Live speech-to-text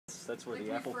That's where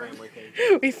the Apple family came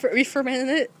from. We fermented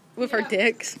it with our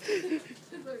dicks.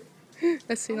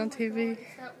 That's seen on TV.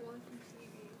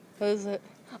 What is it?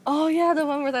 Oh yeah, the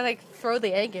one where they like throw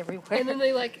the egg everywhere. And then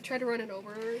they like try to run it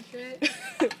over and shit.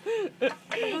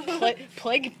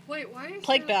 Plague. Wait, why is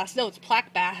Plague bass? No, it's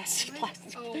plaque bass.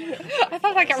 Oh, I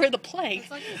thought I got rid of the plague.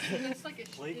 It's like a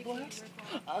Plague blast?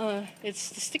 It's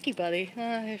the sticky buddy.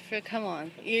 Come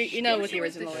on, you know what the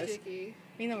original is.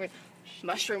 You know where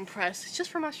mushroom press. It's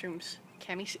just for mushrooms.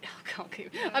 Cammy, okay.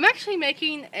 I'm actually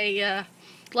making a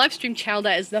live stream channel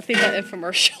that is nothing but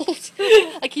infomercials.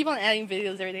 I keep on adding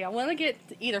videos every day. I want to get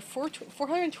either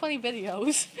 420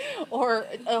 videos or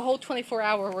a whole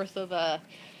 24-hour worth of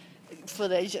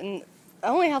footage, and I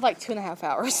only have like 2.5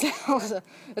 hours now, so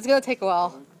it's gonna take a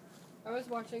while. I was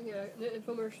watching an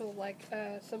infomercial, like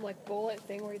some like bullet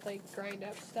thing where you like grind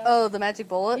up stuff. Oh, the magic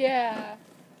bullet. Yeah,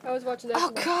 I was watching that. Oh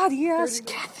for, like, God, yes,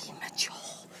 30 Kathy Mitchell.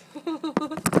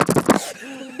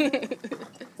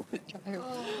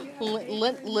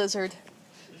 Lint lizard.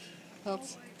 Oh my god,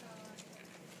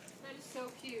 that is so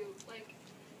cute. Like,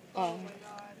 oh my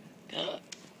god,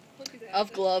 look at that.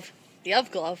 Of glove, the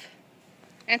of glove,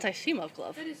 anti-steam of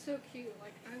glove. That is so cute.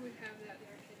 Like, I would have that in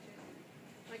our kitchen.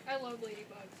 Like, I love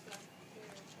ladybug stuff.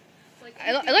 Like,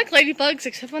 I like ladybugs,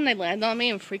 except when they land on me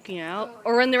and freak me out,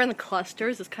 or when they're in the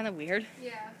clusters. It's kind of weird.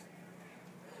 Yeah.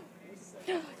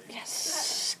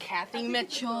 Yes, Kathy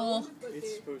Mitchell.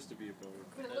 It's supposed to be a boner.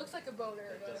 But it looks like a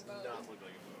boner. It does not look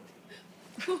like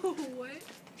a boner. What?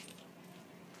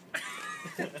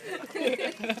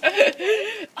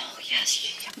 Oh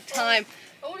yes, time.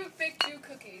 I want to bake 2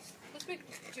 cookies. Let's make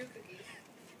 2 cookies.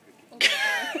 Oh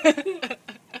my god.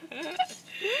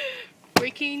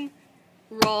 Freaking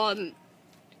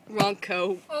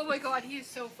Ronco. Oh my god, he is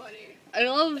so funny. I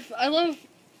love.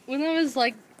 When I was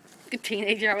like a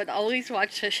teenager, I would always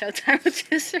watch the Showtime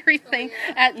Rotisserie thing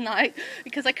at night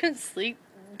because I couldn't sleep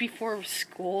before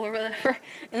school or whatever,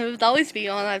 and it would always be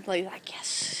on. I'd be like,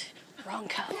 yes,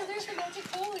 Ronco. Yeah, there's the magic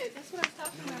bullet. That's what I was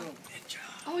talking about.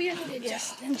 Oh yeah, the ninja.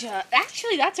 Yes, Ninja.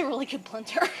 Actually, that's a really good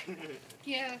blender.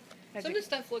 Yeah. Some of the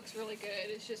stuff looks really good.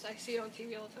 It's just I see it on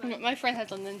TV all the time. My friend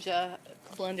has a Ninja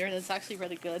blender, and it's actually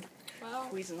really good. Wow.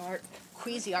 Cuisinart.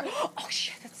 Oh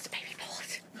shit, that's the baby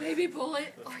bullet. Baby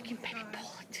bullet. Freaking baby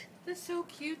bullet. That's so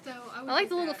cute though. I like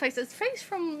the little face. It's face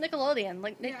from Nickelodeon,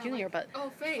 like Nick Yeah, Jr. But oh,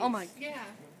 face. oh my. Yeah.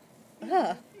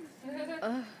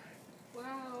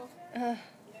 Wow. I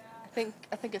think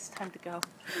it's time to go.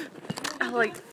 I like